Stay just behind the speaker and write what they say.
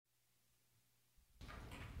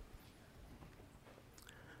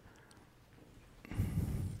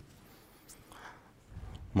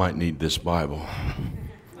Might need this Bible.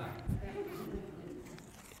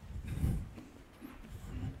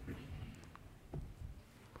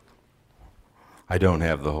 I don't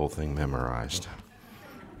have the whole thing memorized.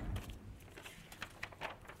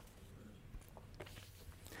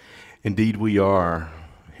 Indeed, we are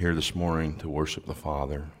here this morning to worship the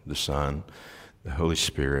Father, the Son, the Holy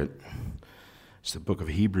Spirit. As the book of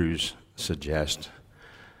Hebrews suggests,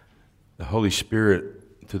 the Holy Spirit,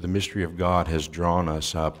 through the mystery of God, has drawn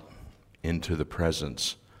us up into the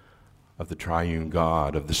presence of the triune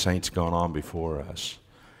God, of the saints gone on before us,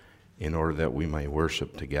 in order that we may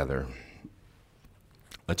worship together.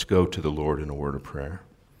 Let's go to the Lord in a word of prayer.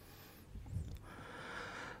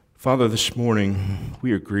 Father, this morning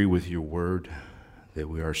we agree with your word that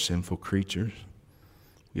we are sinful creatures.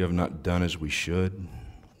 We have not done as we should.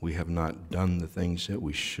 We have not done the things that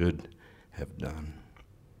we should have done.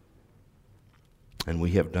 And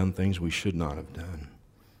we have done things we should not have done.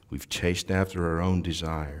 We've chased after our own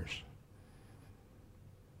desires.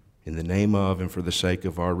 In the name of and for the sake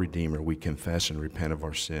of our Redeemer, we confess and repent of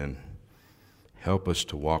our sin. Help us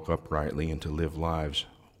to walk uprightly and to live lives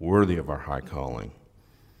worthy of our high calling.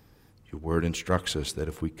 Your word instructs us that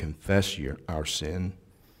if we confess our sin,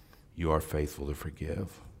 you are faithful to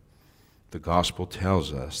forgive. The gospel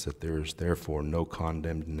tells us that there is therefore no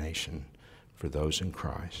condemnation for those in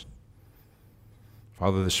Christ.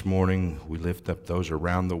 Father, this morning we lift up those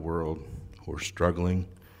around the world who are struggling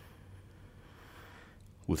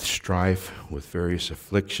with strife, with various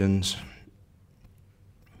afflictions,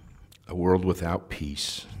 a world without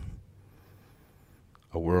peace,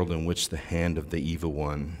 a world in which the hand of the evil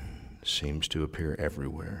one seems to appear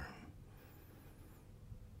everywhere.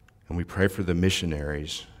 And we pray for the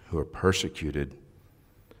missionaries who are persecuted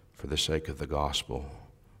for the sake of the gospel.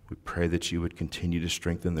 We pray that you would continue to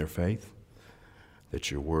strengthen their faith, that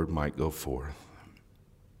your word might go forth.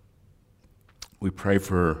 We pray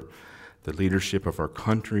for the leadership of our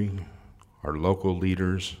country, our local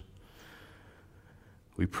leaders.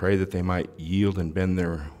 We pray that they might yield and bend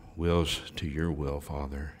their wills to your will,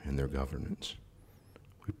 Father, in their governance.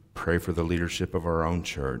 We pray for the leadership of our own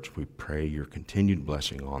church. We pray your continued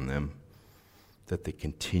blessing on them, that they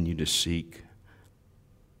continue to seek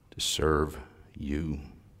to serve you,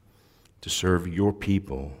 to serve your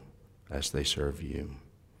people as they serve you.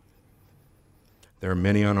 There are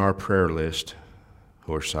many on our prayer list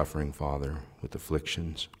who are suffering, Father, with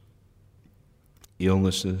afflictions,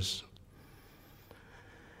 illnesses.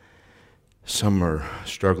 Some are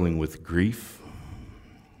struggling with grief.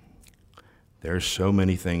 There are so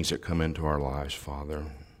many things that come into our lives, Father.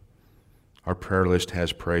 Our prayer list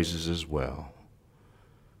has praises as well.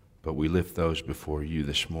 But we lift those before you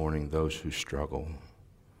this morning, those who struggle,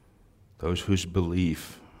 those whose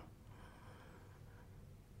belief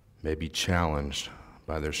may be challenged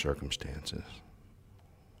by their circumstances.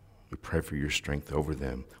 We pray for your strength over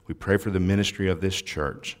them. We pray for the ministry of this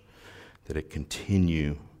church, that it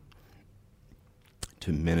continue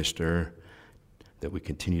to minister, that we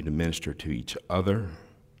continue to minister to each other,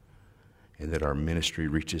 and that our ministry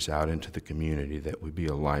reaches out into the community, that we be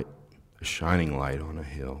a light, a shining light on a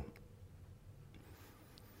hill.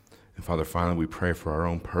 And Father, finally, we pray for our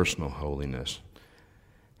own personal holiness.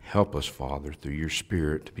 Help us, Father, through your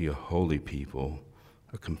Spirit, to be a holy people,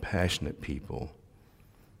 a compassionate people,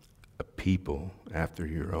 a people after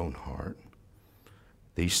your own heart.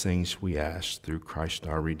 These things we ask through Christ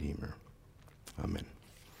our Redeemer. Amen.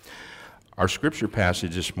 Our scripture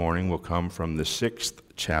passage this morning will come from the 6th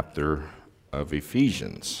chapter of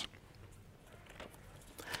Ephesians.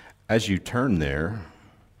 As you turn there,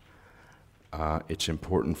 it's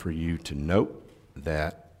important for you to note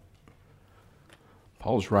that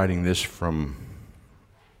Paul's writing this from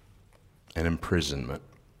an imprisonment.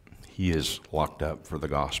 He is locked up for the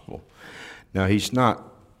gospel. Now, he's not,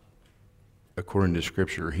 according to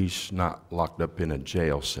Scripture, he's not locked up in a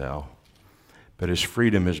jail cell, but his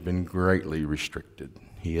freedom has been greatly restricted.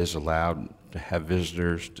 He is allowed to have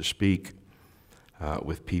visitors, to speak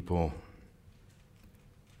with people,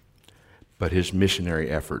 but his missionary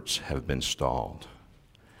efforts have been stalled.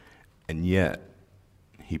 And yet,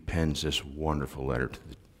 he pens this wonderful letter to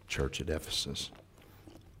the church at Ephesus.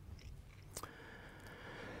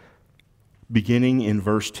 Beginning in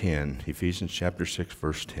verse 10, Ephesians chapter 6,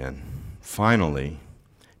 verse 10. Finally,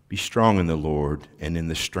 be strong in the Lord and in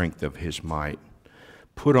the strength of his might.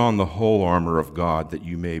 Put on the whole armor of God, that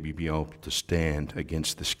you may be able to stand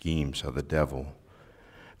against the schemes of the devil.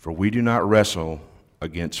 For we do not wrestle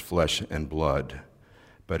against flesh and blood,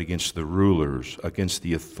 but against the rulers, against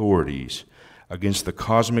the authorities, against the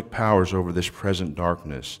cosmic powers over this present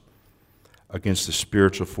darkness, against the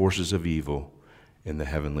spiritual forces of evil in the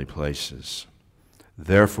heavenly places.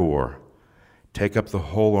 Therefore, take up the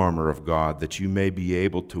whole armor of God, that you may be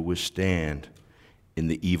able to withstand in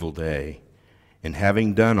the evil day, and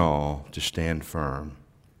having done all, to stand firm.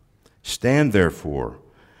 Stand therefore,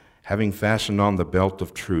 having fastened on the belt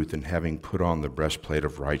of truth, and having put on the breastplate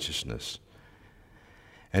of righteousness,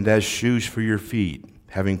 and as shoes for your feet,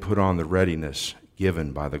 having put on the readiness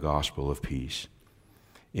given by the gospel of peace.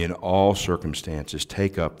 In all circumstances,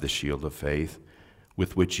 take up the shield of faith,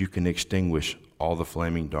 with which you can extinguish all the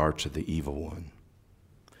flaming darts of the evil one.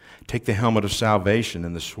 Take the helmet of salvation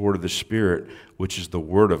and the sword of the Spirit, which is the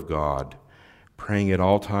word of God, praying at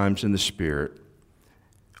all times in the Spirit,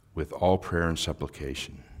 with all prayer and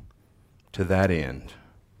supplication. To that end,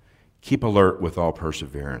 keep alert with all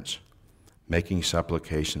perseverance, making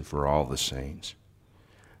supplication for all the saints,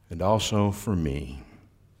 and also for me,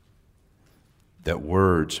 that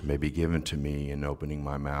words may be given to me in opening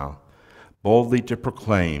my mouth, boldly to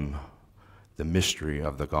proclaim the mystery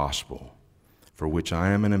of the gospel, for which I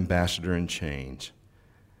am an ambassador in chains,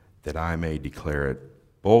 that I may declare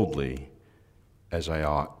it boldly as I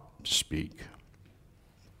ought to speak.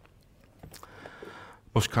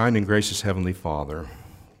 Most kind and gracious Heavenly Father,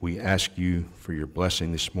 we ask you for your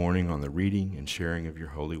blessing this morning on the reading and sharing of your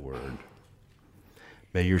holy word.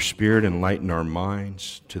 May your Spirit enlighten our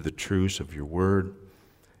minds to the truths of your word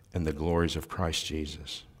and the glories of Christ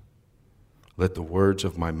Jesus. Let the words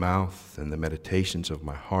of my mouth and the meditations of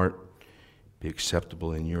my heart be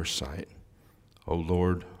acceptable in your sight, O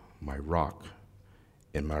Lord, my rock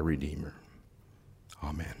and my redeemer.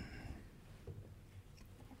 Amen.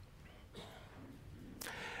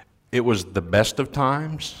 It was the best of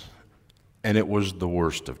times, and it was the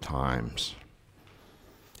worst of times.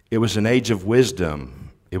 It was an age of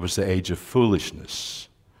wisdom. It was the age of foolishness.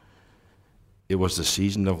 It was the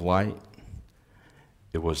season of light.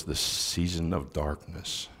 It was the season of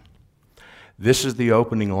darkness. This is the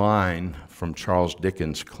opening line from Charles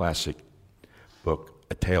Dickens' classic book,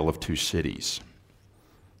 A Tale of Two Cities,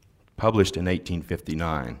 published in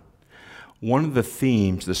 1859. One of the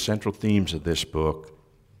themes, the central themes of this book,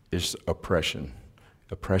 is oppression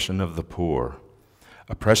of the poor,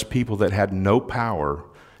 oppressed people that had no power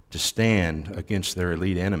to stand against their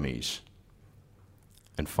elite enemies.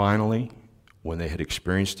 And finally, when they had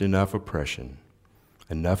experienced enough oppression,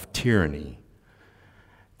 enough tyranny,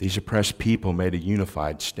 these oppressed people made a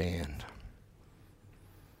unified stand.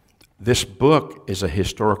 This book is a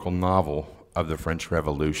historical novel of the French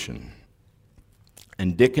Revolution.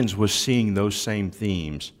 And Dickens was seeing those same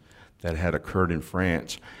themes that had occurred in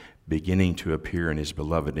France beginning to appear in his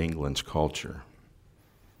beloved England's culture.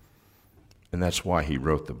 And that's why he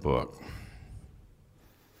wrote the book.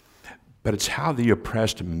 But it's how the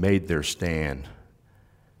oppressed made their stand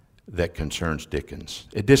that concerns Dickens.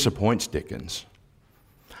 It disappoints Dickens.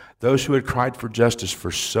 Those who had cried for justice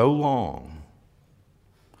for so long,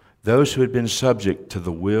 those who had been subject to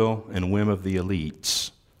the will and whim of the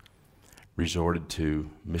elites, resorted to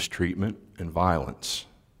mistreatment and violence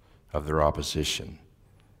of their opposition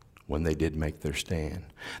when they did make their stand.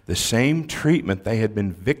 The same treatment they had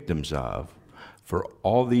been victims of for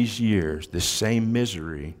all these years, this same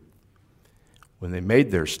misery, when they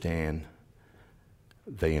made their stand,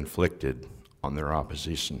 they inflicted on their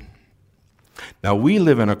opposition. Now, we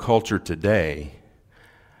live in a culture today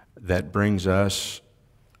that brings us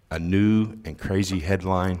a new and crazy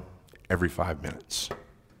headline every 5 minutes.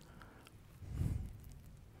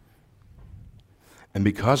 And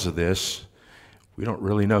because of this, we don't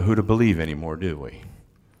really know who to believe anymore, do we?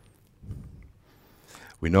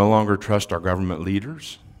 We no longer trust our government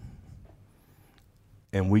leaders,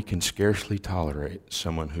 and we can scarcely tolerate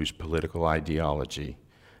someone whose political ideology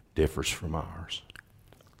differs from ours.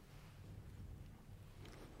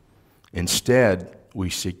 Instead, we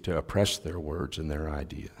seek to oppress their words and their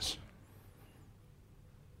ideas.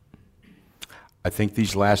 I think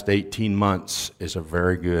these last 18 months is a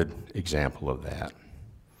very good example of that.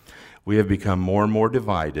 We have become more and more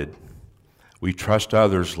divided. We trust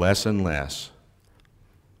others less and less.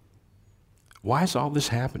 Why is all this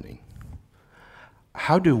happening?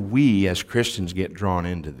 How do we as Christians get drawn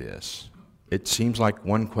into this? It seems like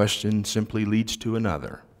one question simply leads to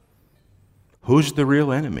another. Who's the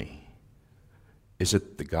real enemy? Is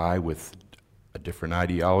it the guy with a different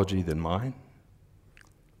ideology than mine?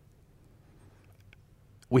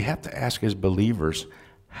 We have to ask as believers,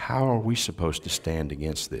 how are we supposed to stand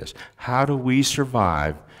against this? How do we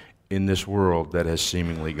survive in this world that has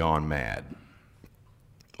seemingly gone mad?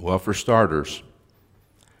 Well, for starters,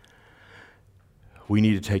 we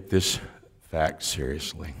need to take this fact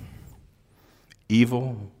seriously.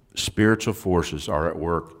 Evil spiritual forces are at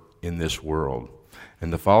work in this world,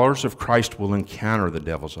 And the followers of Christ will encounter the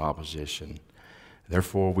devil's opposition.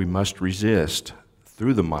 Therefore, we must resist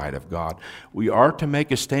through the might of God. We are to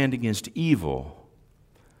make a stand against evil,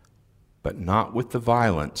 but not with the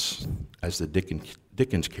violence as the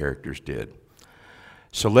Dickens characters did.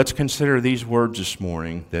 So let's consider these words this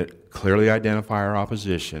morning that clearly identify our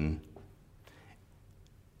opposition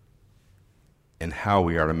and how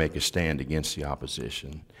we are to make a stand against the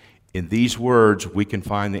opposition. In these words, we can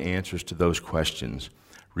find the answers to those questions,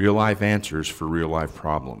 real-life answers for real-life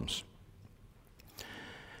problems.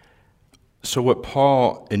 So what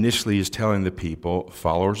Paul initially is telling the people,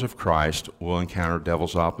 followers of Christ, will encounter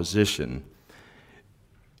devil's opposition.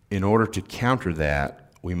 In order to counter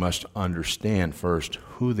that, we must understand first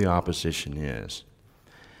who the opposition is.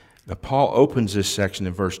 Now, Paul opens this section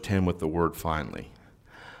in verse 10 with the word finally.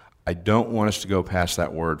 I don't want us to go past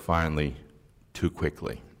that word finally too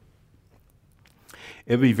quickly.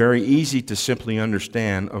 It would be very easy to simply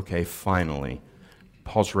understand, okay, finally,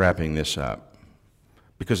 Paul's wrapping this up.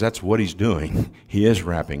 Because that's what he's doing. He is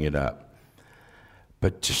wrapping it up.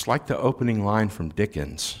 But just like the opening line from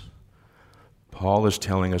Dickens, Paul is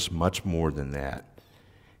telling us much more than that.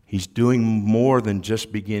 He's doing more than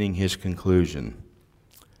just beginning his conclusion.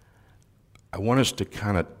 I want us to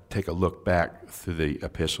kind of take a look back through the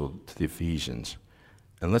epistle to the Ephesians,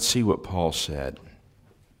 and let's see what Paul said.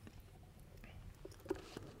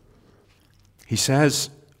 He says,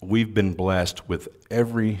 we've been blessed with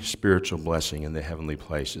every spiritual blessing in the heavenly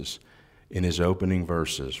places in his opening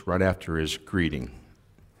verses, right after his greeting.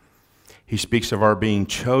 He speaks of our being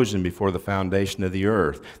chosen before the foundation of the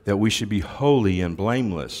earth, that we should be holy and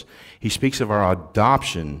blameless. He speaks of our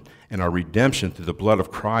adoption and our redemption through the blood of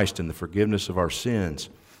Christ and the forgiveness of our sins.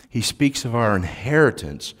 He speaks of our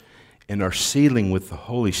inheritance and our sealing with the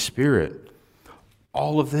Holy Spirit.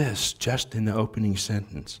 All of this just in the opening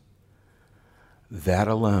sentence. That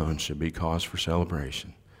alone should be cause for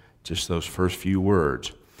celebration. Just those first few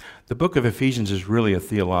words. The book of Ephesians is really a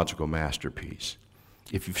theological masterpiece.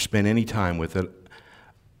 If you've spent any time with it,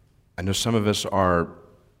 I know some of us are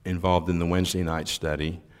involved in the Wednesday night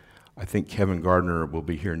study. I think Kevin Gardner will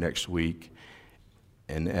be here next week.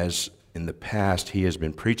 And as in the past, he has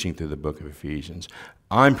been preaching through the book of Ephesians.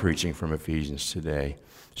 I'm preaching from Ephesians today,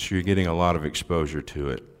 so you're getting a lot of exposure to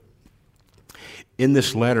it. In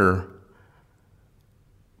this letter,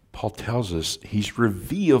 Paul tells us he's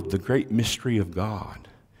revealed the great mystery of God.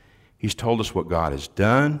 He's told us what God has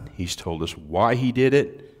done. He's told us why he did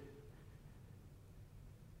it.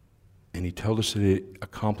 And he told us that he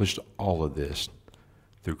accomplished all of this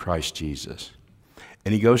through Christ Jesus.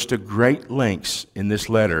 And he goes to great lengths in this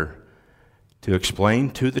letter to explain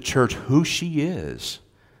to the church who she is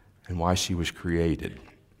and why she was created.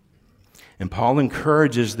 And Paul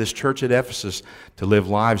encourages this church at Ephesus to live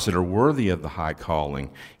lives that are worthy of the high calling.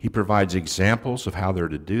 He provides examples of how they're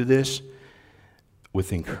to do this,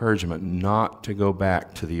 with encouragement not to go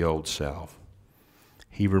back to the old self.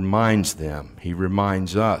 He reminds them, he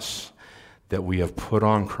reminds us that we have put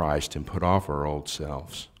on Christ and put off our old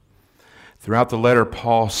selves. Throughout the letter,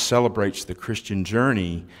 Paul celebrates the Christian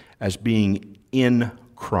journey as being in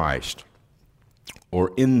Christ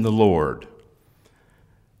or in the Lord.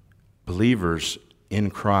 Believers in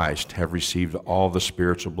Christ have received all the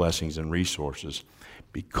spiritual blessings and resources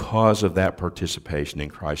because of that participation in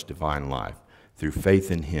Christ's divine life, through faith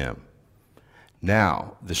in him.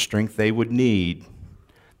 Now, the strength they would need,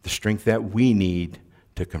 the strength that we need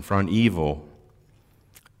to confront evil,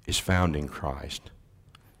 is found in Christ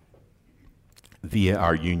via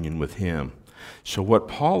our union with him. So what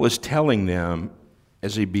Paul is telling them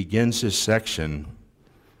as he begins this section,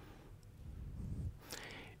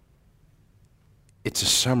 it's a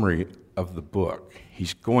summary of the book.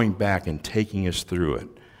 He's going back and taking us through it,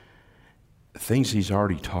 things he's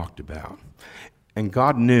already talked about. And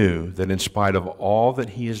God knew that in spite of all that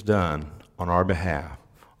he has done on our behalf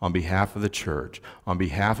of the church, on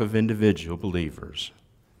behalf of individual believers,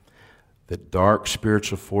 that dark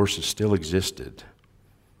spiritual forces still existed,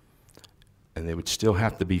 and they would still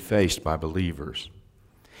have to be faced by believers.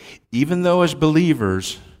 Even though as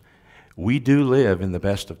believers, we do live in the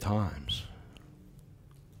best of times,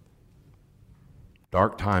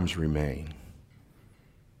 dark times remain,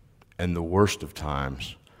 and the worst of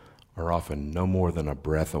times are often no more than a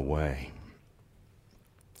breath away.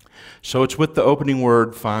 So it's with the opening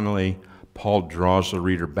word, finally, Paul draws the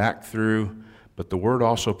reader back through, but the word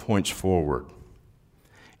also points forward.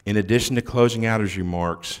 In addition to closing out his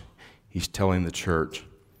remarks, he's telling the church,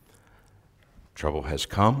 trouble has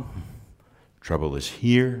come, trouble is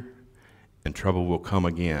here, and trouble will come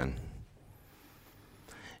again.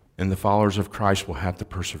 And the followers of Christ will have to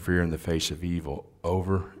persevere in the face of evil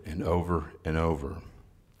over and over and over.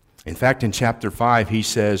 In fact, in chapter 5, he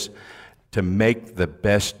says to make the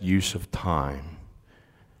best use of time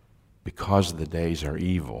because the days are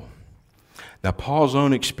evil. Now, Paul's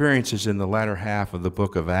own experiences in the latter half of the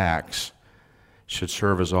book of Acts should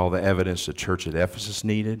serve as all the evidence the church at Ephesus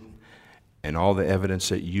needed and all the evidence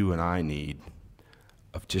that you and I need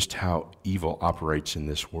of just how evil operates in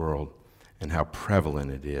this world and how prevalent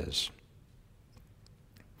it is.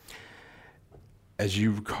 As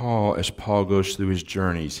you recall, as Paul goes through his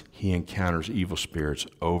journeys, he encounters evil spirits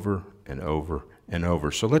over and over and over.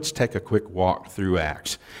 So let's take a quick walk through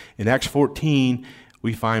Acts. In Acts 14,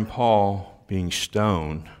 we find Paul being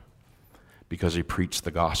stoned because he preached the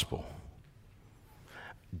gospel.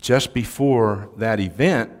 Just before that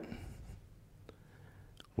event,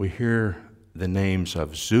 we hear the names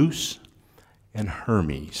of Zeus and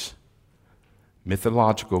Hermes,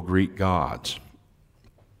 mythological Greek gods.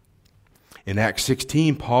 In Acts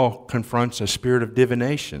 16, Paul confronts a spirit of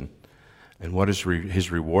divination. And what is his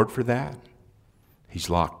reward for that? He's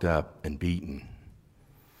locked up and beaten.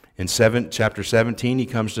 In chapter 17, he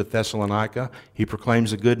comes to Thessalonica. He proclaims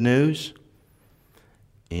the good news.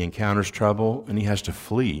 He encounters trouble, and he has to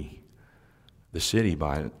flee the city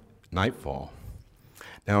by nightfall.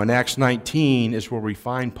 Now, in Acts 19 is where we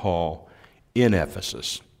find Paul in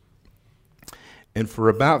Ephesus. And for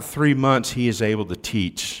about 3 months, he is able to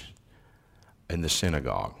teach in the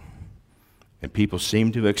synagogue. And people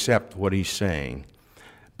seem to accept what he's saying,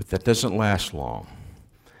 but that doesn't last long.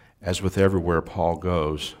 As with everywhere Paul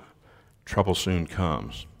goes, trouble soon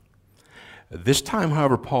comes. This time,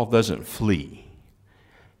 however, Paul doesn't flee.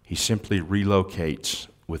 He simply relocates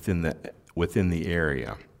within the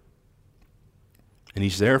area. And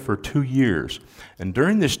he's there for 2 years. And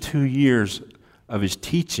during this 2 years of his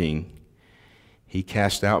teaching, he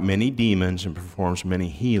casts out many demons and performs many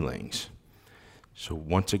healings. So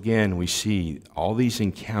once again, we see all these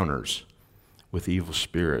encounters with evil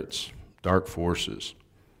spirits, dark forces.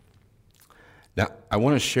 Now, I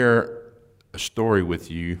want to share a story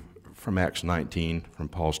with you from Acts 19, from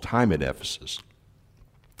Paul's time at Ephesus.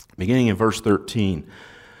 Beginning in verse 13,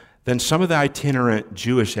 then some of the itinerant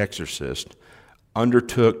Jewish exorcists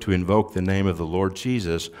undertook to invoke the name of the Lord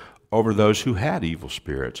Jesus over those who had evil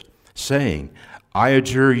spirits, saying, I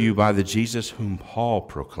adjure you by the Jesus whom Paul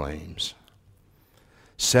proclaims.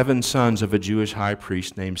 7 sons of a Jewish high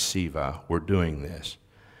priest named Sceva were doing this.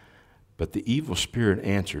 But the evil spirit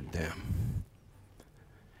answered them,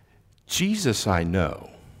 Jesus I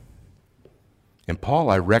know, and Paul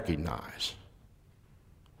I recognize.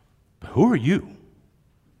 But who are you?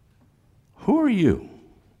 Who are you?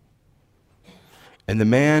 And the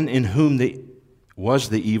man in whom was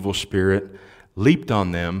the evil spirit leaped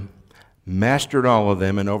on them, mastered all of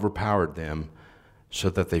them, and overpowered them,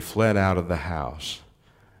 so that they fled out of the house,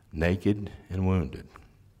 naked and wounded.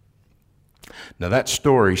 Now that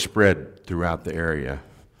story spread throughout the area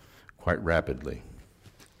quite rapidly.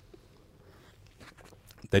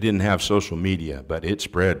 They didn't have social media, but it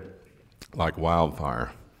spread like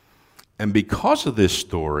wildfire. And because of this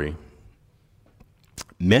story,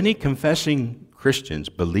 many confessing Christians,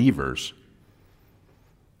 believers,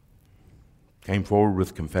 came forward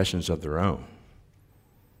with confessions of their own.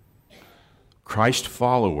 Christ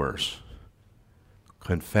followers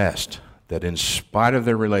confessed that in spite of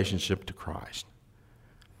their relationship to Christ,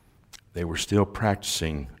 they were still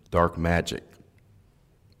practicing dark magic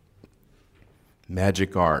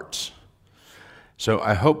arts. So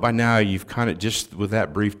I hope by now you've kind of, just with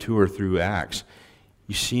that brief tour through Acts,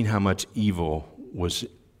 you've seen how much evil was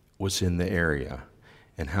in the area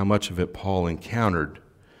and how much of it Paul encountered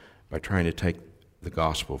by trying to take the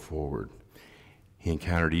gospel forward. He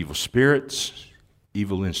encountered evil spirits,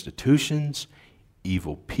 evil institutions,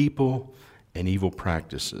 evil people, and evil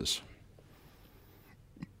practices.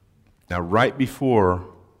 Now, right before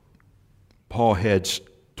Paul heads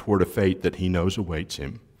toward a fate that he knows awaits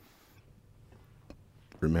him,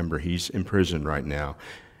 remember, he's in prison right now,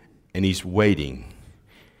 and he's waiting.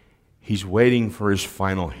 He's waiting for his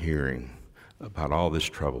final hearing about all this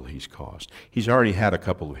trouble he's caused. He's already had a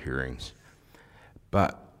couple of hearings,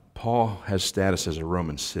 but Paul has status as a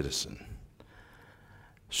Roman citizen.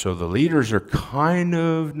 So the leaders are kind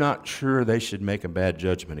of not sure they should make a bad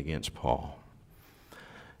judgment against Paul.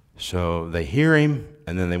 So they hear him,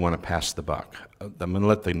 and then they want to pass the buck. I'm going to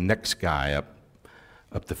let the next guy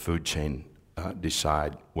up the food chain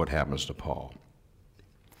decide what happens to Paul.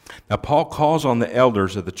 Now, Paul calls on the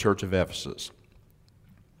elders of the church of Ephesus,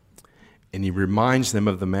 and he reminds them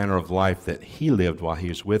of the manner of life that he lived while he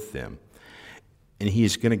was with them. And he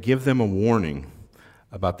is going to give them a warning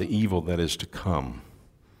about the evil that is to come.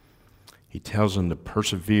 He tells them to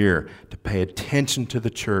persevere, to pay attention to the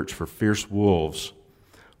church, for fierce wolves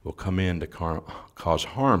will come in to cause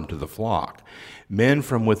harm to the flock. Men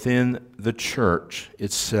from within the church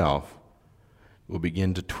itself will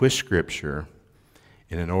begin to twist Scripture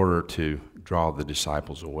in order to draw the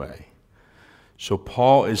disciples away. So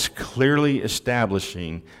Paul is clearly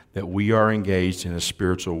establishing that we are engaged in a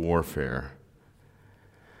spiritual warfare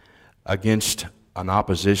against an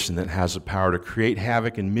opposition that has the power to create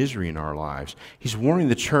havoc and misery in our lives. He's warning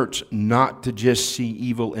the church not to just see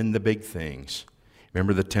evil in the big things.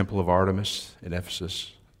 Remember the temple of Artemis at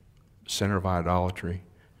Ephesus, center of idolatry?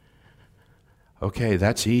 Okay,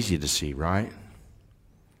 that's easy to see, right?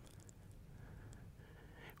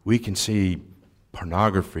 We can see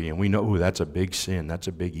pornography and we know, ooh, that's a big sin, that's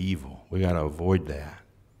a big evil. We got to avoid that.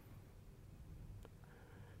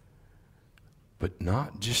 But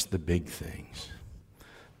not just the big things,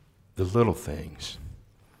 the little things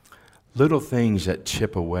that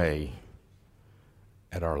chip away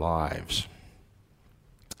at our lives.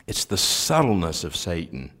 It's the subtleness of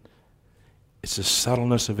Satan. It's the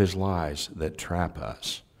subtleness of his lies that trap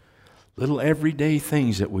us. Little everyday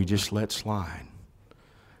things that we just let slide.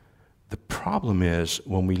 The problem is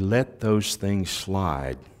when we let those things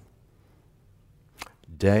slide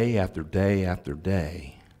day after day after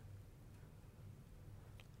day,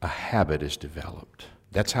 a habit is developed.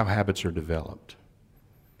 That's how habits are developed.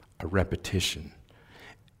 A repetition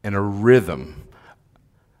and a rhythm,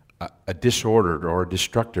 a disordered or a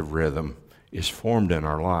destructive rhythm is formed in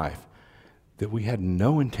our life that we had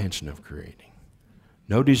no intention of creating,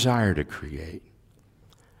 no desire to create.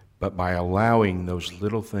 But by allowing those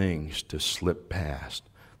little things to slip past,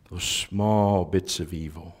 those small bits of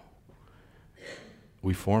evil,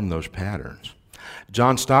 we form those patterns.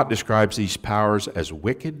 John Stott describes these powers as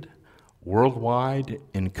wicked, worldwide,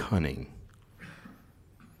 and cunning.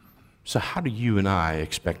 So how do you and I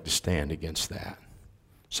expect to stand against that?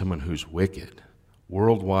 Someone who's wicked,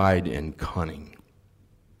 worldwide, and cunning.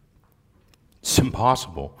 It's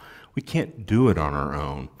impossible. We can't do it on our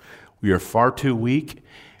own. We are far too weak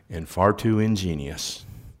and far too ingenious.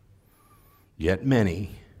 Yet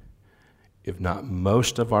many, if not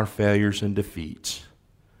most of our failures and defeats,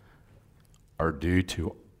 are due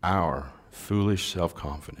to our foolish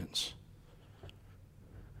self-confidence.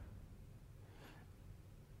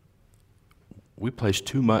 We place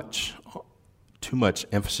too much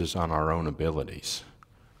emphasis on our own abilities.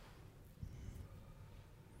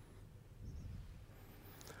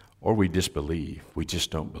 Or we disbelieve. We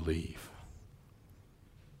just don't believe.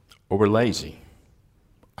 Or we're lazy.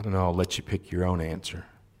 I don't know, I'll let you pick your own answer.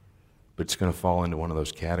 But it's going to fall into one of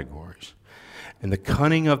those categories. And the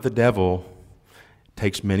cunning of the devil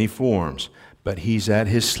takes many forms, but he's at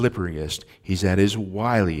his slipperiest, he's at his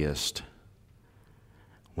wiliest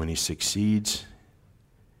when he succeeds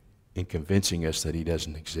in convincing us that he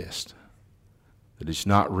doesn't exist, that it's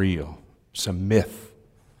not real, it's a myth.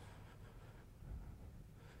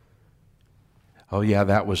 Oh yeah,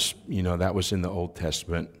 that was in the Old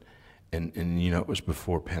Testament, and it was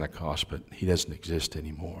before Pentecost, but he doesn't exist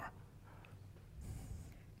anymore.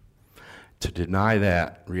 To deny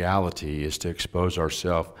that reality is to expose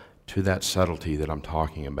ourselves to that subtlety that I'm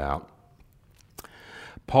talking about.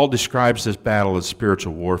 Paul describes this battle as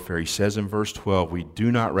spiritual warfare. He says in verse 12, we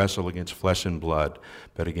do not wrestle against flesh and blood,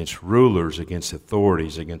 but against rulers, against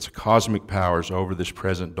authorities, against cosmic powers over this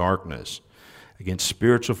present darkness, against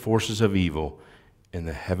spiritual forces of evil in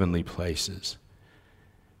the heavenly places.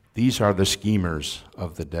 These are the schemers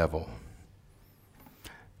of the devil.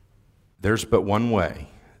 There's but one way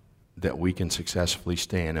that we can successfully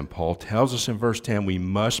stand. And Paul tells us in verse 10, we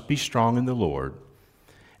must be strong in the Lord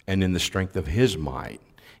and in the strength of his might.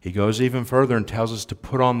 He goes even further and tells us to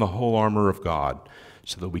put on the whole armor of God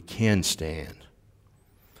so that we can stand.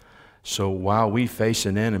 So while we face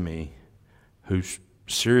an enemy who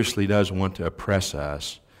seriously does want to oppress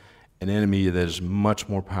us, an enemy that is much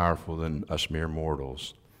more powerful than us mere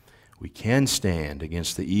mortals, we can stand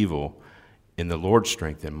against the evil in the Lord's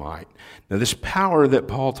strength and might. Now this power that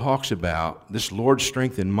Paul talks about, this Lord's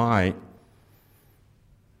strength and might,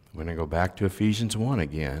 we're going to go back to Ephesians 1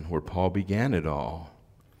 again, where Paul began it all.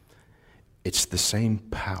 It's the same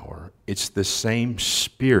power. It's the same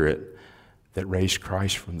Spirit that raised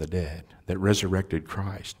Christ from the dead, that resurrected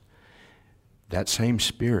Christ. That same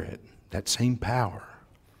Spirit, that same power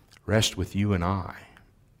rests with you and I.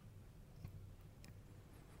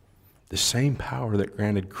 The same power that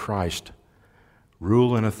granted Christ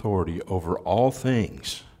rule and authority over all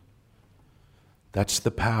things. That's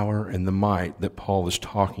the power and the might that Paul is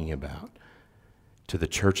talking about to the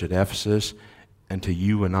church at Ephesus and to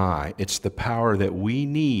you and I. It's the power that we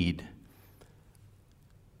need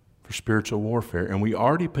for spiritual warfare, and we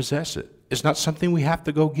already possess it. It's not something we have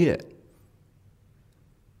to go get.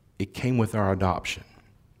 It came with our adoption.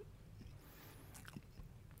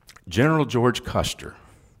 General George Custer.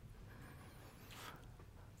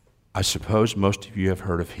 I suppose most of you have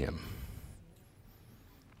heard of him.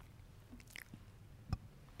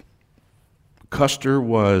 Custer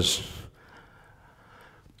was,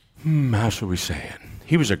 how should we say it?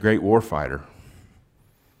 He was a great warfighter.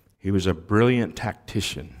 He was a brilliant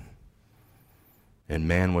tactician. And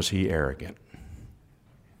man, was he arrogant.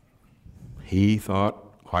 He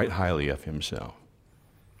thought quite highly of himself.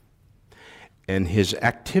 And his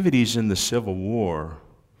activities in the Civil War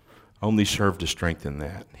only served to strengthen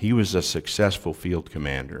that. He was a successful field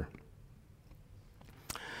commander.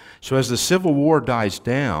 So as the Civil War dies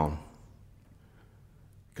down,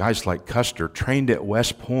 guys like Custer, trained at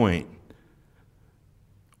West Point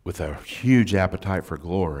with a huge appetite for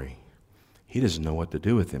glory, he doesn't know what to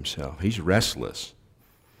do with himself. He's restless.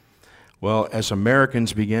 Well, as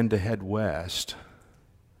Americans begin to head west,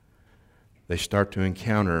 they start to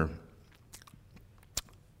encounter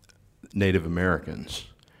Native Americans,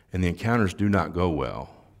 and the encounters do not go well.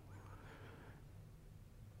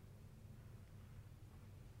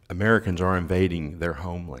 Americans are invading their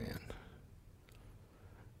homeland,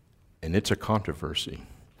 and it's a controversy.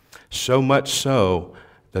 So much so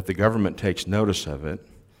that the government takes notice of it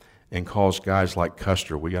and calls guys like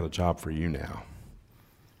Custer, we got a job for you now.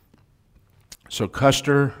 So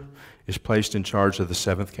Custer is placed in charge of the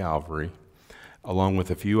 7th Cavalry. Along with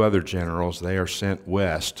a few other generals, they are sent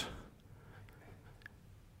west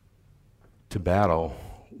to battle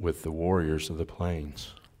with the warriors of the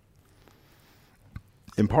plains.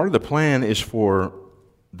 And part of the plan is for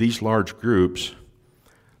these large groups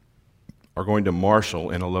are going to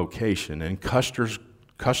marshal in a location, and Custer's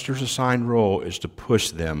assigned role is to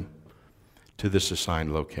push them to this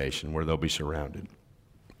assigned location where they'll be surrounded.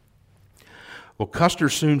 Well, Custer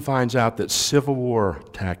soon finds out that Civil War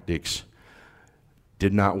tactics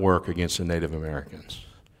did not work against the Native Americans.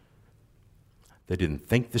 They didn't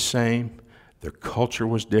think the same. Their culture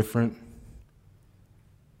was different.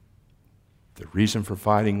 The reason for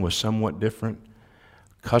fighting was somewhat different.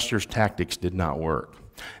 Custer's tactics did not work.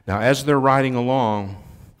 Now, as they're riding along,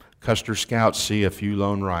 Custer's scouts see a few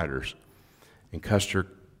lone riders, and Custer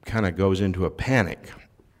kind of goes into a panic.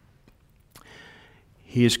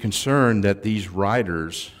 He is concerned that these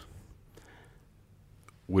riders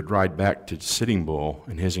would ride back to Sitting Bull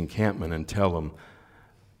in his encampment and tell them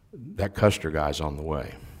that Custer guy's on the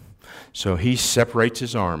way. So he separates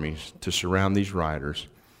his armies to surround these riders,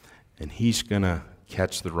 and he's going to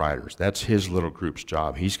catch the riders. That's his little group's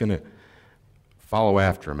job. He's going to follow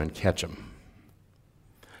after them and catch them.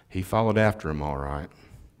 He followed after him all right.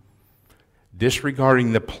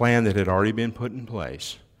 Disregarding the plan that had already been put in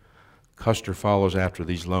place, Custer follows after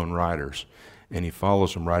these lone riders, and he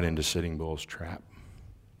follows them right into Sitting Bull's trap.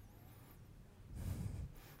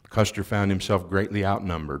 Custer found himself greatly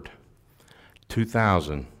outnumbered,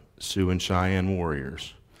 2,000 Sioux and Cheyenne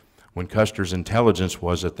warriors, when Custer's intelligence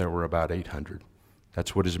was that there were about 800.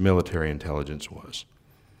 That's what his military intelligence was.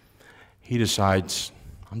 He decides,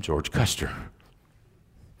 I'm George Custer.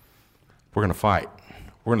 We're going to fight.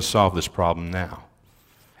 We're going to solve this problem now.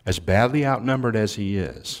 As badly outnumbered as he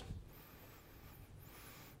is,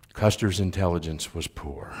 Custer's intelligence was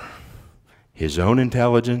poor. His own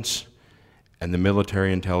intelligence and the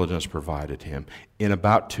military intelligence provided him. In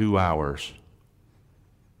about 2 hours,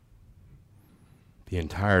 the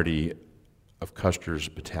entirety of Custer's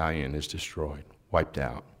battalion is destroyed, wiped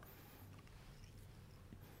out.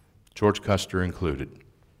 George Custer included.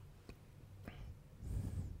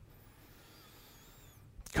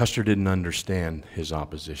 Custer didn't understand his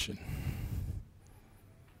opposition.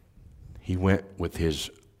 He went with his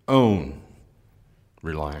own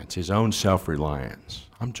reliance, his own self-reliance.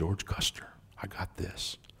 I'm George Custer. I got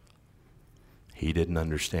this. He didn't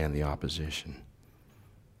understand the opposition.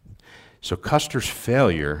 So Custer's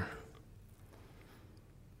failure,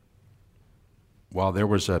 while there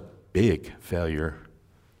was a big failure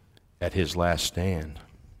at his last stand,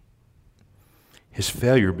 his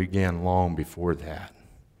failure began long before that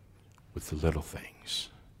with the little things,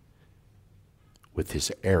 with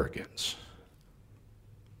his arrogance,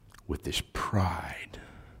 with his pride,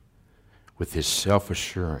 with his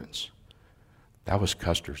self-assurance.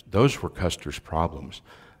 Those were Custer's problems.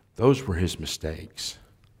 Those were his mistakes.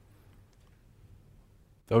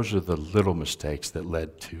 Those are the little mistakes that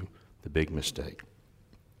led to the big mistake.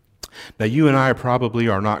 Now, you and I probably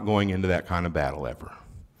are not going into that kind of battle ever.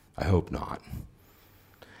 I hope not.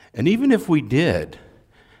 And even if we did,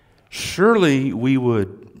 surely we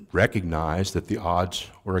would recognize that the odds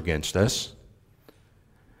were against us.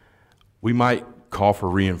 We might call for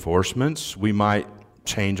reinforcements. We might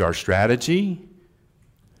change our strategy.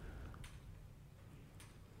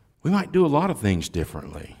 We might do a lot of things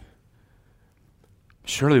differently.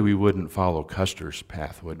 Surely we wouldn't follow Custer's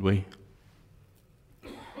path, would we?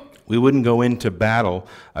 We wouldn't go into battle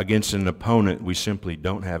against an opponent we simply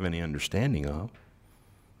don't have any understanding of.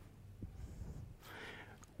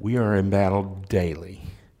 We are in battle daily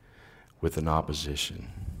with an opposition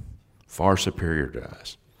far superior to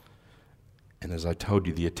us. And as I told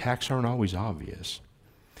you, the attacks aren't always obvious.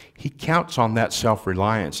 He counts on that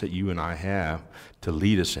self-reliance that you and I have to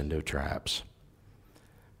lead us into traps.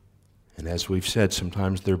 And as we've said,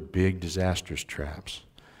 sometimes they're big, disastrous traps,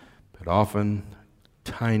 but often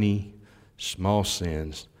tiny, small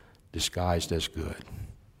sins disguised as good.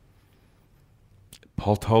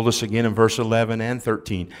 Paul told us again in verse 11 and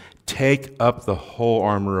 13, take up the whole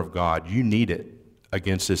armor of God. You need it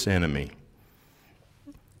against this enemy.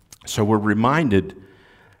 So we're reminded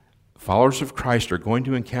followers of Christ are going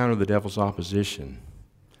to encounter the devil's opposition.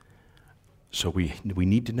 So we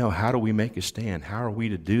need to know, how do we make a stand? How are we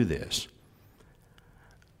to do this?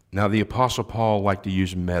 Now, the Apostle Paul liked to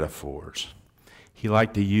use metaphors. He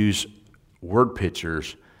liked to use word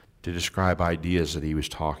pictures to describe ideas that he was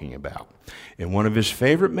talking about. And one of his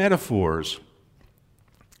favorite metaphors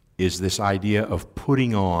is this idea of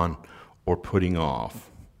putting on or putting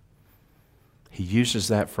off. He uses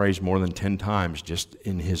that phrase more than 10 times just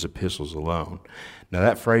in his epistles alone. Now,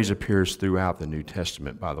 that phrase appears throughout the New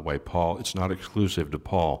Testament, by the way. It's not exclusive to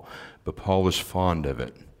Paul, but Paul is fond of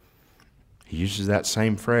it. He uses that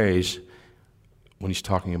same phrase when he's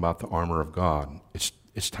talking about the armor of God.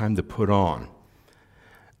 It's time to put on.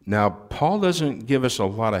 Now, Paul doesn't give us a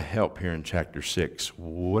lot of help here in chapter 6.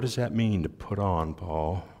 What does that mean, to put on,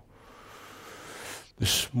 Paul?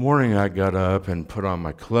 This morning I got up and put on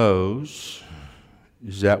my clothes.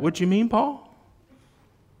 Is that what you mean, Paul?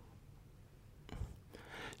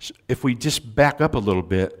 So if we just back up a little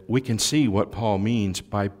bit, we can see what Paul means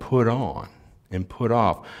by put on and put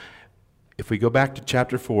off. If we go back to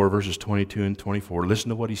chapter 4, verses 22 and 24, listen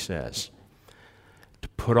to what he says. To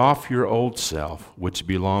put off your old self, which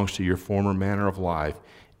belongs to your former manner of life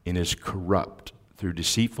and is corrupt through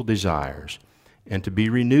deceitful desires, and to be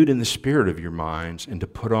renewed in the spirit of your minds, and to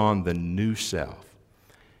put on the new self,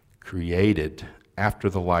 created after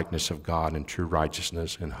the likeness of God in true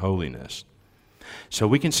righteousness and holiness. So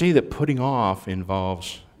we can see that putting off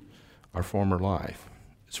involves our former life.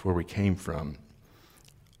 It's where we came from,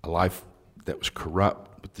 a life that was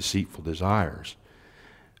corrupt with deceitful desires.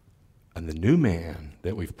 And the new man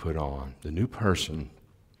that we've put on, the new person,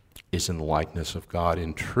 is in the likeness of God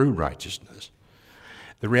in true righteousness.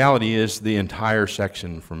 The reality is, the entire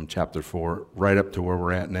section from chapter 4 right up to where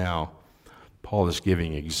we're at now, Paul is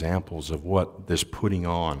giving examples of what this putting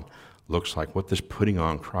on looks like, what this putting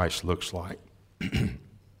on Christ looks like.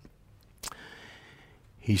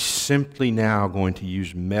 He's simply now going to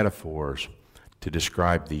use metaphors to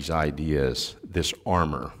describe these ideas, this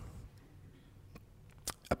armor.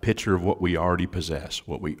 A picture of what we already possess,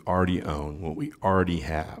 what we already own, what we already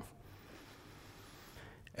have.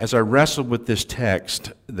 As I wrestled with this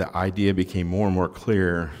text, the idea became more and more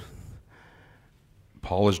clear.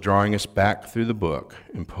 Paul is drawing us back through the book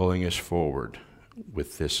and pulling us forward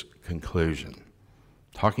with this conclusion,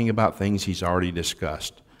 talking about things he's already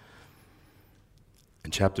discussed.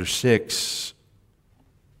 And chapter 6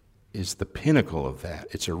 is the pinnacle of that.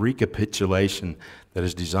 It's a recapitulation that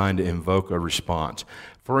is designed to invoke a response.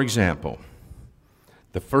 For example,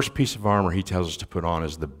 the first piece of armor he tells us to put on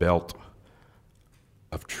is the belt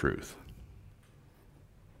of truth.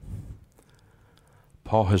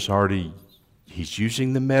 Paul he's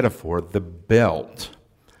using the metaphor, the belt,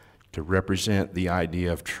 to represent the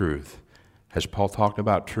idea of truth. Has Paul talked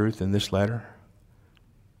about truth in this letter?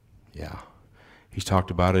 Yeah. He's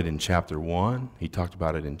talked about it in chapter 1. He talked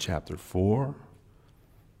about it in chapter 4.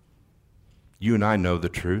 You and I know the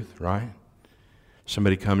truth, right?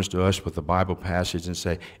 Somebody comes to us with a Bible passage and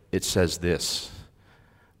say, it says this.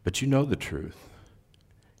 But you know the truth.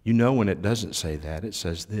 You know when it doesn't say that, it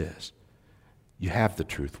says this. You have the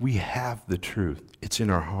truth. We have the truth. It's in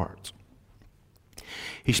our hearts.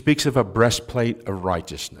 He speaks of a breastplate of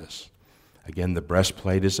righteousness. Again, the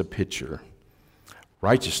breastplate is a picture.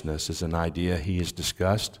 Righteousness is an idea he has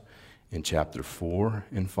discussed in chapter 4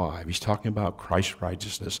 and 5. He's talking about Christ's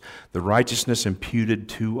righteousness, the righteousness imputed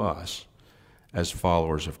to us as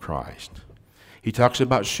followers of Christ. He talks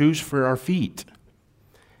about shoes for our feet,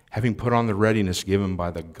 having put on the readiness given by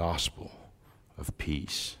the gospel of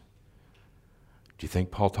peace. Do you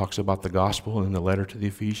think Paul talks about the gospel in the letter to the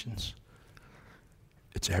Ephesians?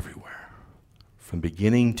 It's everywhere, from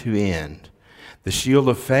beginning to end. The shield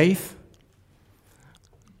of faith,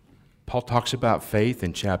 Paul talks about faith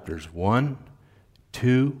in chapters 1,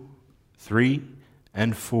 2, 3,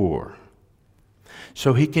 and 4.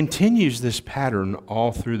 So he continues this pattern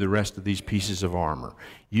all through the rest of these pieces of armor,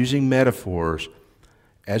 using metaphors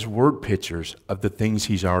as word pictures of the things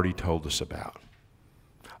he's already told us about.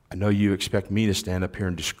 I know you expect me to stand up here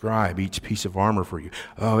and describe each piece of armor for you.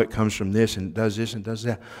 Oh, it comes from this and does this and does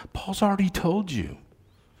that. Paul's already told you.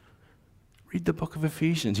 Read the book of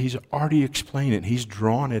Ephesians. He's already explained it. He's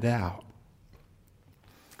drawn it out.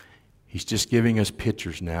 He's just giving us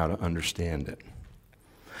pictures now to understand it.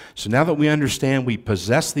 So now that we understand we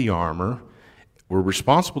possess the armor, we're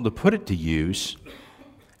responsible to put it to use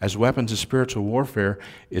as weapons of spiritual warfare,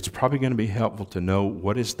 it's probably going to be helpful to know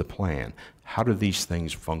what is the plan. How do these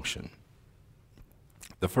things function?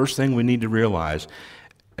 The first thing we need to realize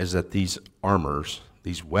is that these armors,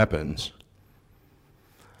 these weapons,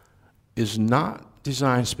 is not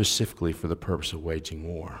designed specifically for the purpose of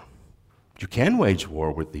waging war. You can wage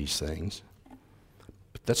war with these things,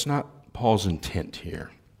 but that's not Paul's intent here.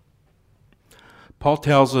 Paul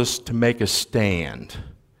tells us to make a stand.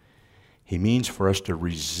 He means for us to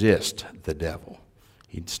resist the devil.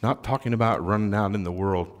 He's not talking about running out in the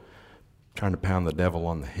world trying to pound the devil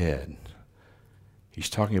on the head. He's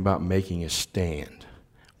talking about making a stand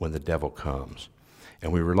when the devil comes.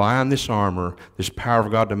 And we rely on this armor, this power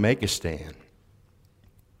of God to make a stand.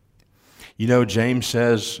 You know, James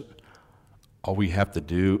says all we have to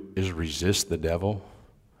do is resist the devil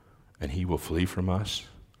and he will flee from us.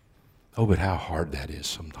 Oh, but how hard that is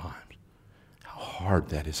sometimes. How hard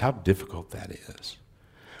that is, how difficult that is.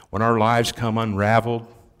 When our lives come unraveled,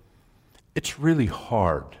 it's really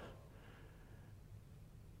hard.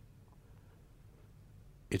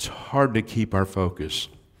 It's hard to keep our focus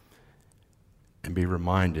and be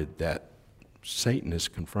reminded that Satan is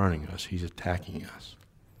confronting us. He's attacking us.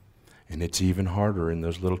 And it's even harder in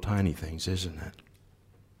those little tiny things, isn't it?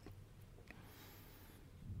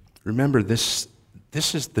 Remember, this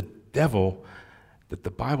is the devil that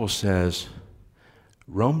the Bible says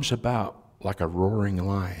roams about like a roaring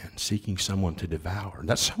lion, seeking someone to devour.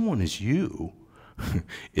 That someone is you.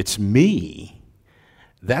 It's me.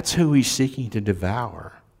 That's who he's seeking to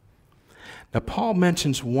devour. Now, Paul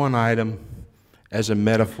mentions one item as a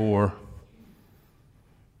metaphor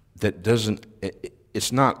that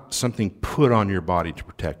it's not something put on your body to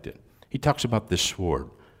protect it. He talks about this sword.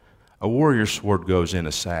 A warrior's sword goes in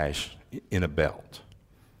a sash, in a belt,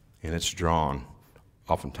 and it's drawn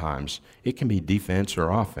oftentimes. It can be defense or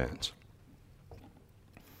offense.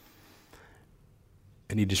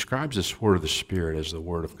 And he describes the sword of the Spirit as the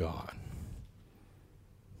Word of God.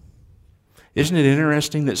 Isn't it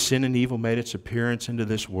interesting that sin and evil made its appearance into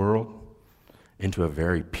this world, into a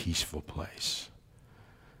very peaceful place?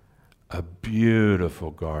 A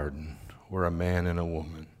beautiful garden where a man and a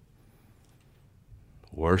woman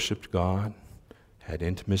worshiped God, had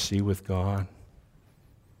intimacy with God.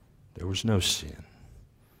 There was no sin.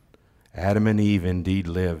 Adam and Eve indeed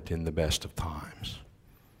lived in the best of times.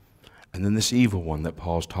 And then this evil one that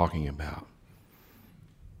Paul's talking about,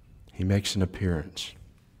 he makes an appearance.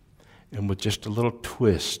 And with just a little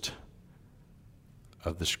twist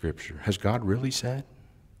of the Scripture, has God really said?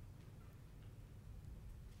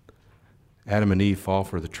 Adam and Eve fall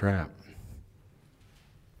for the trap.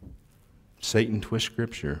 Satan twists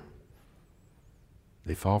Scripture.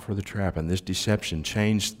 They fall for the trap, and this deception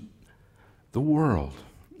changed the world,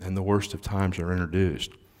 and the worst of times are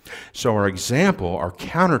introduced. So our example, our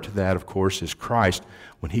counter to that, of course, is Christ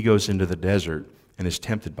when he goes into the desert and is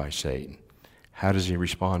tempted by Satan. How does he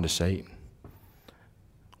respond to Satan?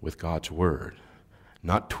 With God's word.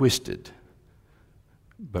 Not twisted,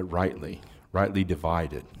 but rightly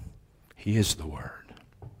divided. He is the word.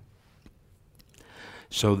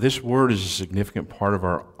 So this word is a significant part of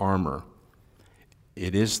our armor.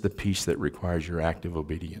 It is the piece that requires your active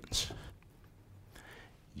obedience.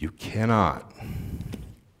 You cannot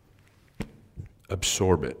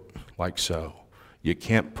absorb it like so. You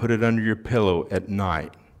can't put it under your pillow at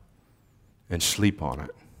night and sleep on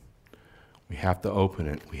it. We have to open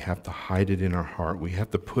it. We have to hide it in our heart. We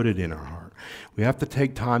have to put it in our heart. We have to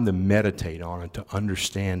take time to meditate on it, to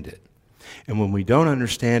understand it. And when we don't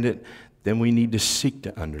understand it, then we need to seek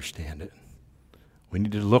to understand it. We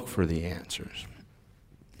need to look for the answers.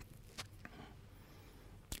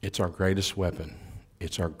 It's our greatest weapon.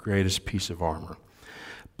 It's our greatest piece of armor.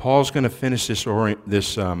 Paul's going to finish this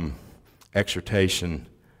exhortation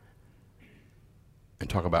and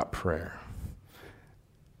talk about prayer.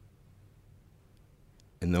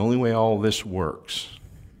 And the only way all this works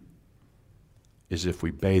is if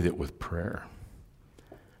we bathe it with prayer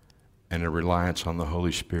and a reliance on the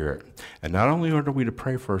Holy Spirit. And not only are we to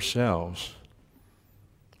pray for ourselves,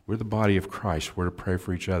 we're the body of Christ. We're to pray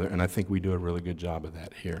for each other. And I think we do a really good job of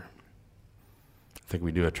that here. I think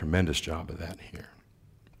we do a tremendous job of that here.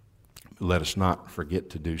 Let us not forget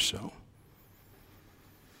to do so.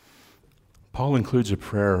 Paul includes a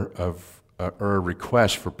prayer or a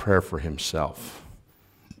request for prayer for himself.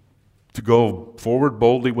 To go forward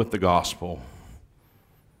boldly with the gospel.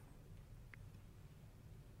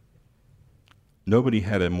 Nobody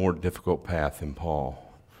had a more difficult path than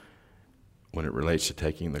Paul when it relates to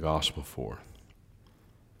taking the gospel forth.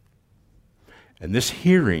 And this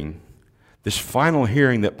hearing, this final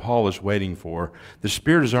hearing that Paul is waiting for, the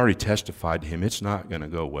Spirit has already testified to him, it's not going to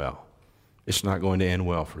go well. It's not going to end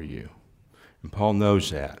well for you. And Paul knows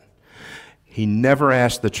that. He never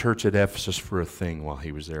asked the church at Ephesus for a thing while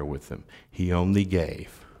he was there with them. He only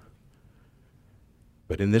gave.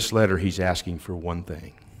 But in this letter, he's asking for one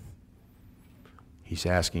thing. He's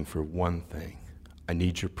asking for one thing. I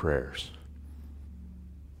need your prayers.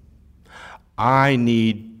 I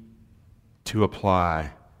need to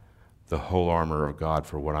apply the whole armor of God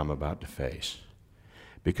for what I'm about to face.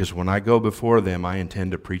 Because when I go before them, I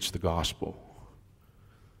intend to preach the gospel.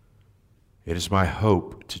 It is my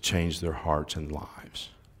hope to change their hearts and lives.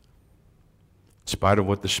 In spite of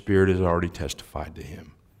what the Spirit has already testified to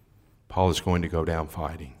him, Paul is going to go down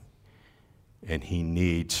fighting. And he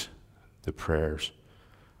needs the prayers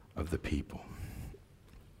of the people.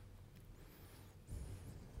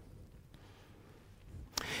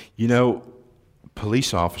 You know,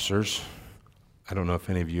 police officers, I don't know if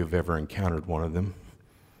any of you have ever encountered one of them.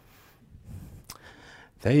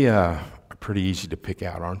 They are pretty easy to pick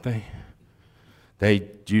out, aren't they?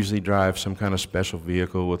 They usually drive some kind of special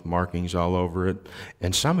vehicle with markings all over it.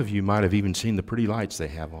 And some of you might have even seen the pretty lights they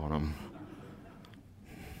have on them.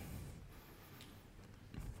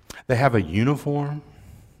 They have a uniform.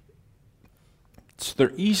 So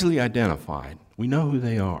they're easily identified. We know who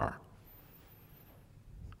they are.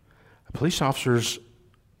 Police officers,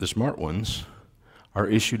 the smart ones, are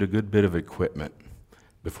issued a good bit of equipment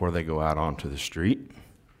before they go out onto the street.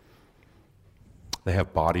 They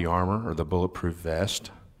have body armor or the bulletproof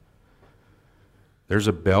vest. There's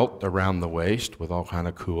a belt around the waist with all kind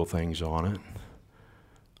of cool things on it.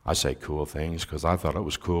 I say cool things because I thought it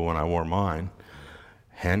was cool when I wore mine.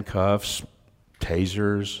 Handcuffs,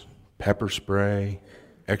 tasers, pepper spray,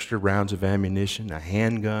 extra rounds of ammunition, a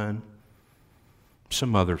handgun,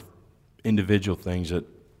 some other individual things that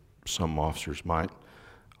some officers might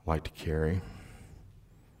like to carry.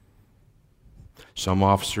 Some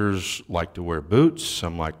officers like to wear boots,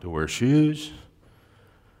 some like to wear shoes.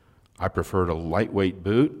 I preferred a lightweight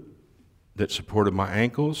boot that supported my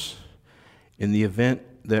ankles in the event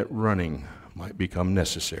that running might become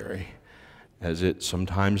necessary, as it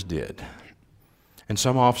sometimes did. And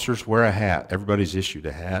some officers wear a hat. Everybody's issued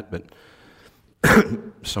a hat, but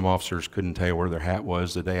some officers couldn't tell you where their hat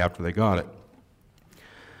was the day after they got it.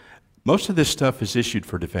 Most of this stuff is issued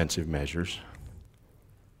for defensive measures.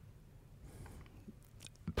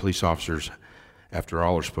 Police officers, after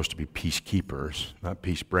all, are supposed to be peacekeepers, not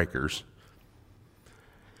peace breakers.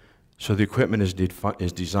 So the equipment is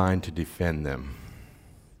designed to defend them.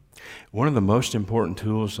 One of the most important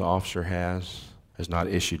tools the officer has is not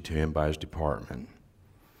issued to him by his department.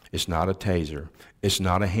 It's not a taser. It's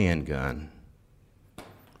not a handgun.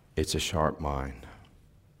 It's a sharp mind.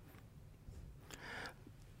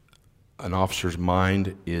 An officer's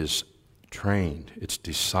mind is trained. It's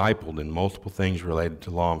discipled in multiple things related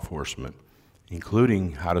to law enforcement,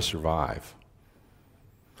 including how to survive.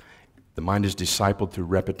 The mind is discipled through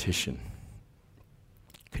repetition,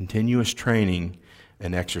 continuous training,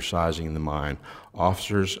 and exercising the mind.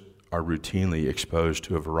 Officers are routinely exposed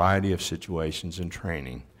to a variety of situations and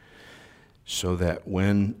training so that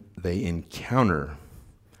when they encounter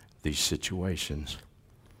these situations,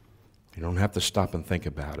 you don't have to stop and think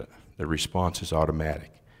about it. The response is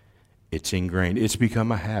automatic. It's ingrained. It's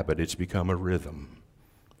become a habit. It's become a rhythm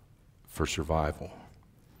for survival.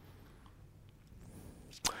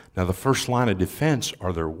 Now, the first line of defense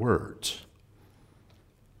are their words.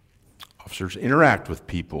 Officers interact with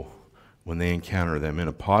people when they encounter them in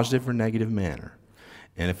a positive or negative manner.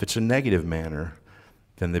 And if it's a negative manner,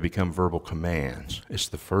 then they become verbal commands.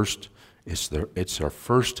 It's our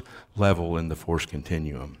first level in the force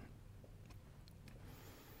continuum.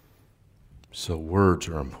 So words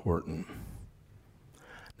are important.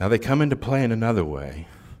 Now they come into play in another way,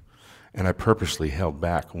 and I purposely held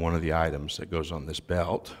back one of the items that goes on this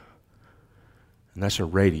belt, and that's a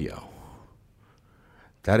radio.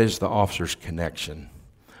 That is the officer's connection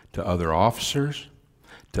to other officers,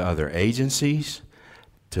 to other agencies,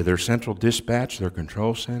 to their central dispatch, their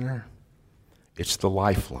control center. It's the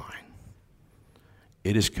lifeline.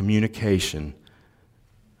 It is communication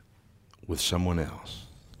with someone else.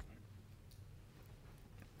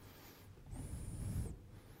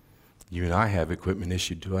 You and I have equipment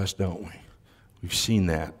issued to us, don't we? We've seen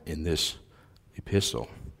that in this epistle.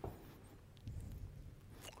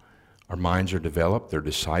 Our minds are developed, they're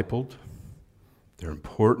discipled, they're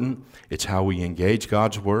important. It's how we engage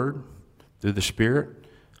God's Word through the Spirit.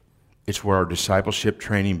 It's where our discipleship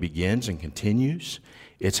training begins and continues.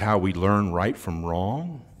 It's how we learn right from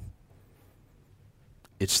wrong.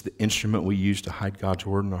 It's the instrument we use to hide God's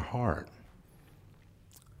Word in our heart.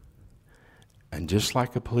 And just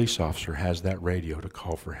like a police officer has that radio to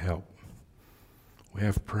call for help, we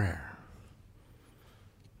have prayer.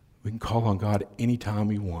 We can call on God anytime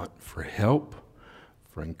we want for help,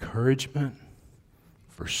 for encouragement,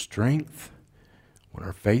 for strength, when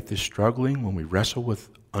our faith is struggling, when we wrestle with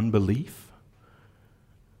unbelief.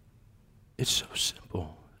 It's so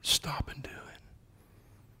simple. Stop and do it.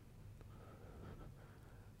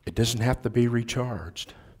 It doesn't have to be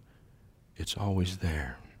recharged. It's always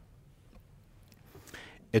there.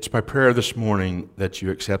 It's my prayer this morning that you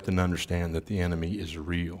accept and understand that the enemy is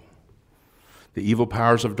real. The evil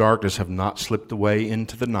powers of darkness have not slipped away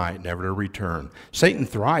into the night, never to return. Satan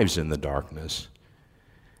thrives in the darkness.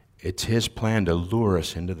 It's his plan to lure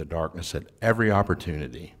us into the darkness at every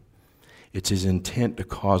opportunity. It's his intent to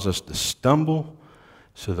cause us to stumble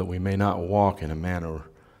so that we may not walk in a manner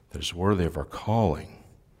that is worthy of our calling.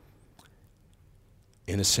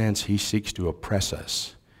 In a sense, he seeks to oppress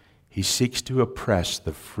us. He seeks to oppress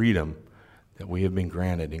the freedom that we have been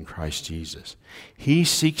granted in Christ Jesus. He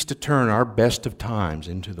seeks to turn our best of times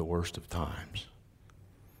into the worst of times.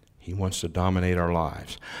 He wants to dominate our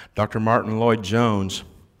lives. Dr. Martin Lloyd-Jones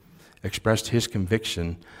expressed his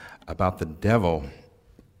conviction about the devil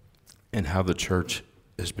and how the church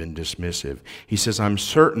has been dismissive. He says, I'm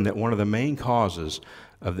certain that one of the main causes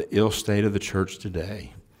of the ill state of the church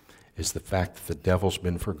today is the fact that the devil's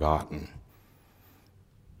been forgotten.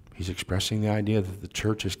 He's expressing the idea that the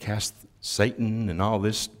church has cast Satan and all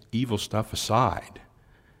this evil stuff aside.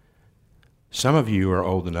 Some of you are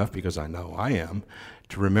old enough, because I know I am,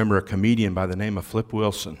 to remember a comedian by the name of Flip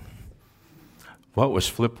Wilson. What was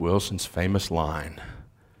Flip Wilson's famous line?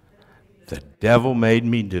 The devil made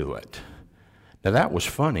me do it. Now that was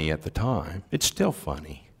funny at the time. It's still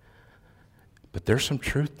funny. But there's some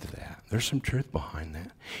truth to that. There's some truth behind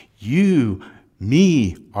that. You,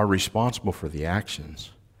 me, are responsible for the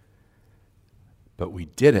actions. But we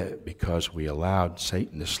did it because we allowed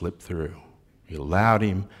Satan to slip through. We allowed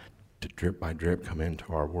him to drip by drip come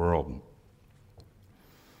into our world.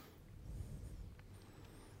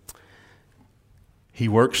 He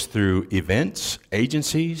works through events,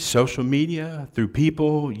 agencies, social media, through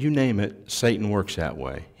people, you name it. Satan works that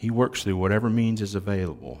way. He works through whatever means is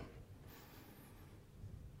available.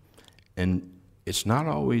 And it's not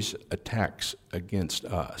always attacks against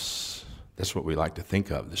us. That's what we like to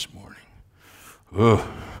think of this morning. Ugh,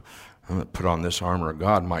 I'm going to put on this armor of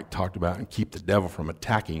God Mike talked about and keep the devil from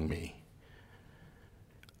attacking me.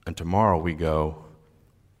 And tomorrow we go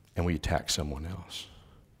and we attack someone else.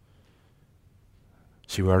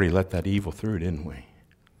 See, we already let that evil through, didn't we?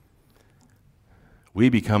 We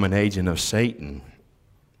become an agent of Satan.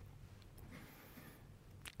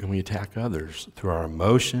 And we attack others through our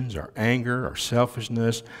emotions, our anger, our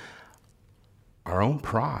selfishness, our own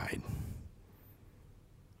pride.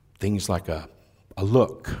 Things like a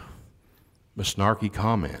look, a snarky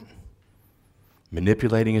comment,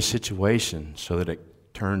 manipulating a situation so that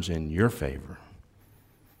it turns in your favor.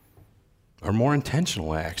 Or more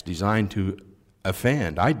intentional acts designed to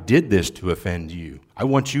offend. I did this to offend you. I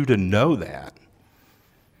want you to know that.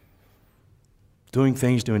 Doing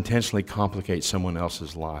things to intentionally complicate someone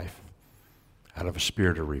else's life out of a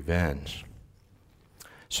spirit of revenge.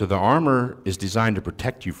 So the armor is designed to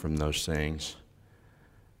protect you from those things.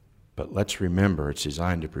 But let's remember, it's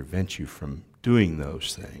designed to prevent you from doing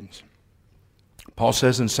those things. Paul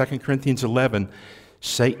says in 2 Corinthians 11,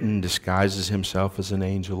 Satan disguises himself as an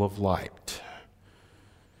angel of light.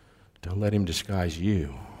 Don't let him disguise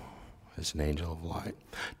you as an angel of light.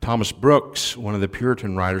 Thomas Brooks, one of the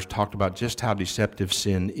Puritan writers, talked about just how deceptive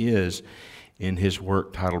sin is in his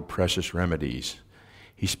work titled Precious Remedies.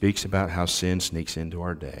 He speaks about how sin sneaks into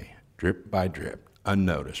our day, drip by drip,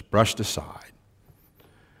 unnoticed, brushed aside.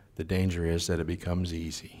 The danger is that it becomes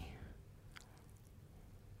easy.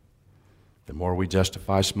 The more we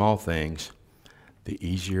justify small things, the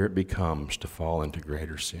easier it becomes to fall into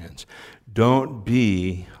greater sins. Don't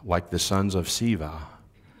be like the sons of Sceva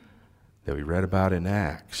that we read about in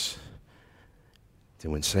Acts. That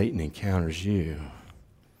when Satan encounters you,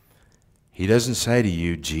 he doesn't say to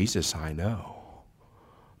you, Jesus, I know.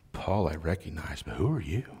 Paul, I recognize, but who are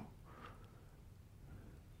you?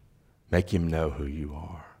 Make him know who you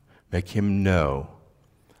are. Make him know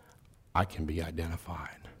I can be identified.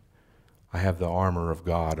 I have the armor of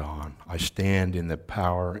God on. I stand in the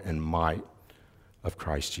power and might of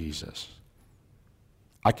Christ Jesus.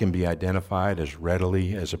 I can be identified as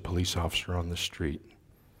readily as a police officer on the street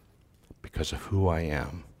because of who I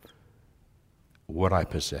am, what I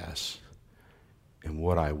possess, and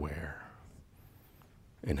what I wear,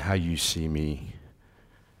 and how you see me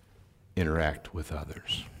interact with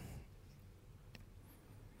others.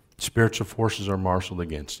 Spiritual forces are marshaled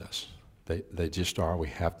against us. They just are. We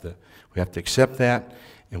have to accept that,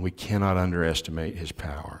 and we cannot underestimate his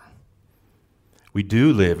power. We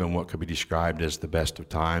do live in what could be described as the best of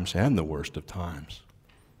times and the worst of times.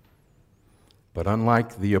 But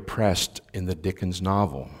unlike the oppressed in the Dickens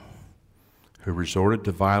novel, who resorted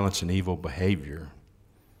to violence and evil behavior,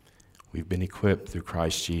 we've been equipped through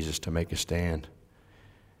Christ Jesus to make a stand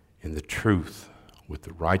in the truth with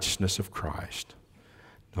the righteousness of Christ,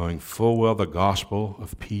 knowing full well the gospel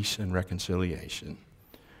of peace and reconciliation.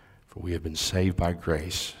 For we have been saved by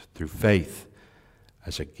grace through faith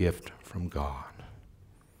as a gift from God.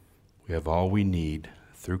 We have all we need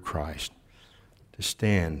through Christ to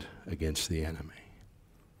stand against the enemy.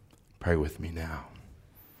 Pray with me now.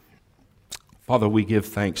 Father, we give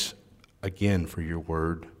thanks again for your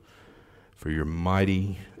word, for your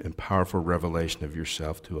mighty and powerful revelation of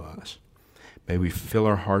yourself to us. May we fill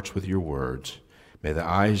our hearts with your words. May the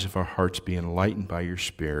eyes of our hearts be enlightened by your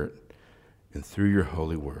Spirit and through your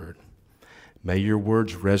holy word. May your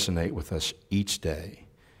words resonate with us each day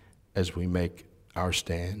as we make our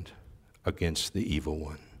stand against the evil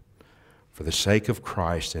one. For the sake of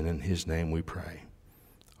Christ and in his name we pray.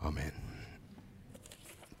 Amen.